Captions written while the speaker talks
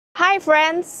Hi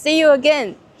friends, see you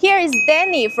again. Here is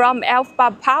Danny from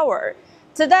Alpha Power.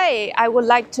 Today I would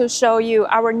like to show you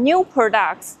our new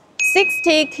products,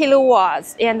 60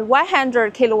 kilowatts and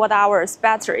 100 kilowatt hours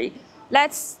battery.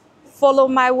 Let's follow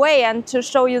my way and to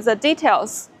show you the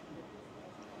details.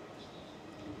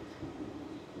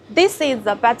 This is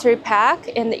the battery pack,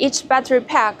 and each battery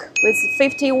pack with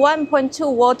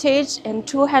 51.2 voltage and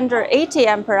 280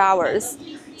 ampere hours.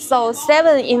 So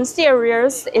 7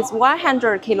 interiors is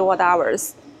 100 kilowatt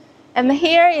hours. And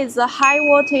here is a high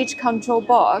voltage control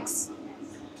box.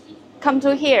 Come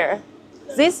to here.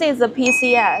 This is a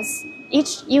PCS.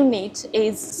 Each unit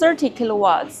is 30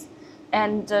 kilowatts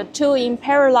and 2 in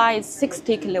parallel is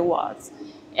 60 kilowatts.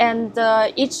 And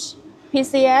each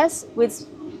PCS with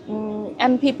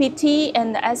MPPT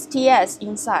and STS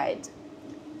inside.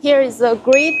 Here is the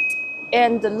grid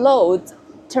and load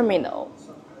terminal.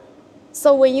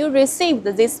 So when you receive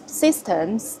these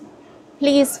systems,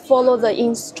 please follow the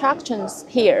instructions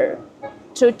here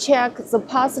to check the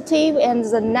positive and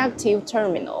the negative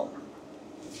terminal.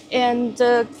 And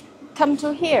come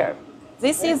to here.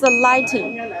 This is the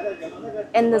lighting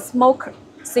and the smoke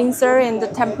sensor and the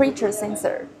temperature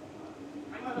sensor.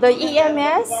 The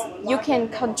EMS, you can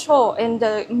control and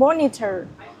monitor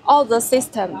all the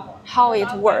system, how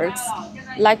it works,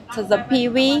 like the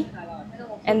PV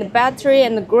and the battery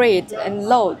and the grid and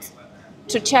load,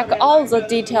 to check all the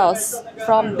details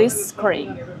from this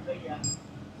screen.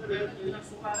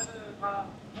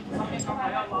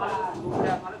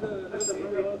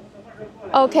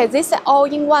 Okay, this is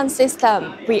all-in-one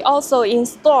system. We also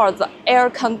install the air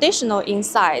conditioner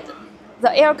inside.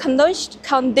 The air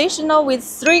conditioner with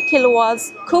 3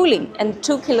 kilowatts cooling and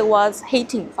 2 kilowatts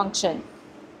heating function.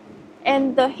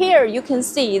 And here you can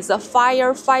see the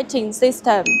firefighting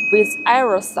system with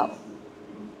aerosol.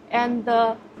 And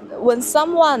when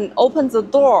someone opens the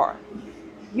door,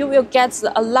 you will get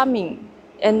the alarming,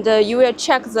 and you will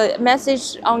check the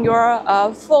message on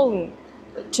your phone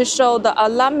to show the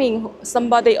alarming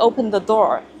somebody opened the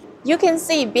door. You can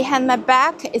see behind my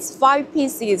back is 5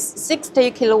 pieces,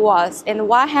 60 kilowatts and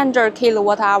 100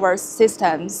 kilowatt hours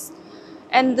systems,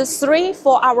 and 3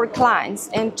 for our clients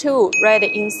and 2 ready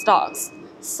in stocks.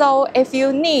 So if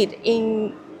you need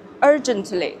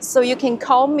urgently, so you can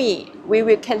call me.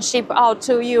 We can ship out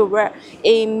to you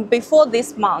before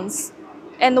this month.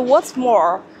 And what's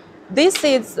more, this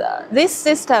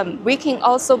system we can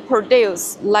also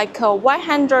produce like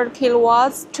 100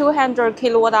 kilowatts, 200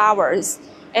 kilowatt hours,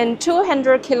 and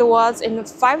 200 kilowatts and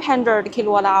 500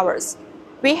 kilowatt hours.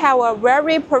 We have a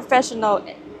very professional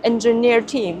engineer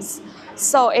teams.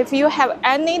 So if you have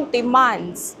any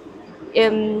demands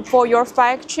for your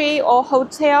factory or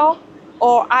hotel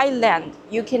or island,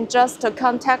 you can just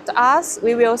contact us.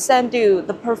 We will send you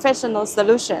the professional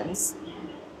solutions.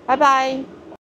 Bye-bye.